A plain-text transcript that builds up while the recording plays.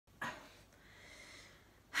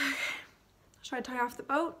Should I tie off the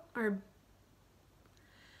boat or?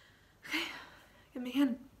 Okay, give me a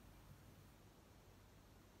hand.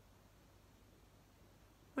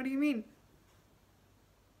 What do you mean?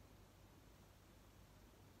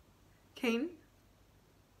 Kane?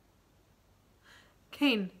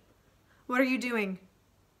 Kane, what are you doing?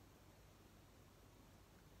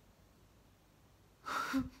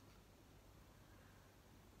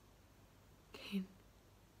 Kane,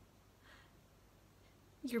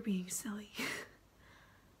 you're being silly.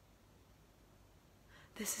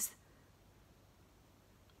 This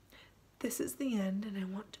is the end, and I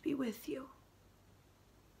want to be with you.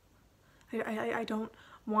 I don't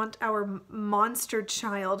want our monster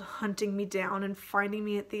child hunting me down and finding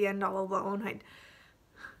me at the end all alone.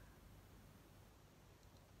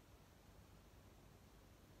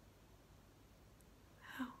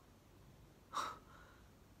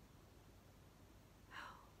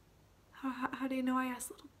 How do you know I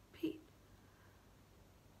asked little Pete?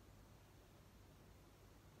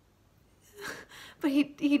 But he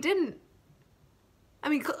didn't. I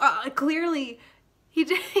mean, clearly he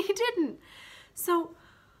didn't. So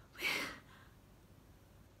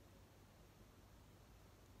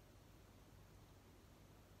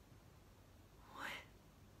what?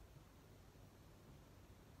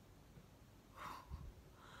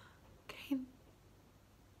 Kane,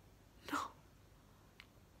 no.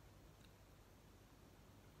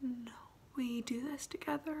 No, we do this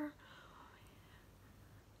together.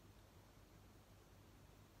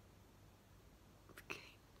 Kane,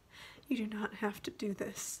 you do not have to do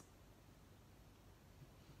this.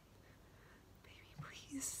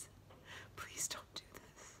 Please don't do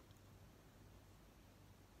this.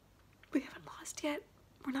 We haven't lost yet.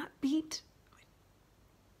 We're not beat.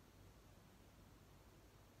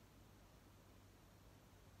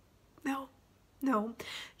 No,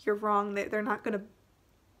 you're wrong. They're not gonna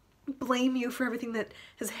blame you for everything that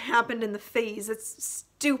has happened in the phase. It's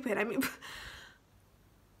stupid. I mean,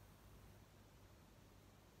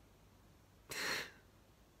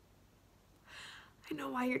 I know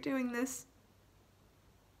why you're doing this.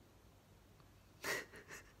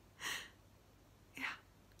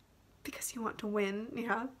 Because you want to win,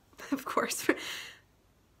 yeah, of course.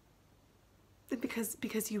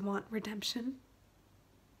 because you want redemption.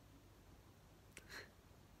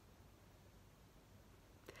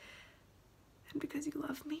 And because you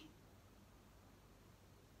love me.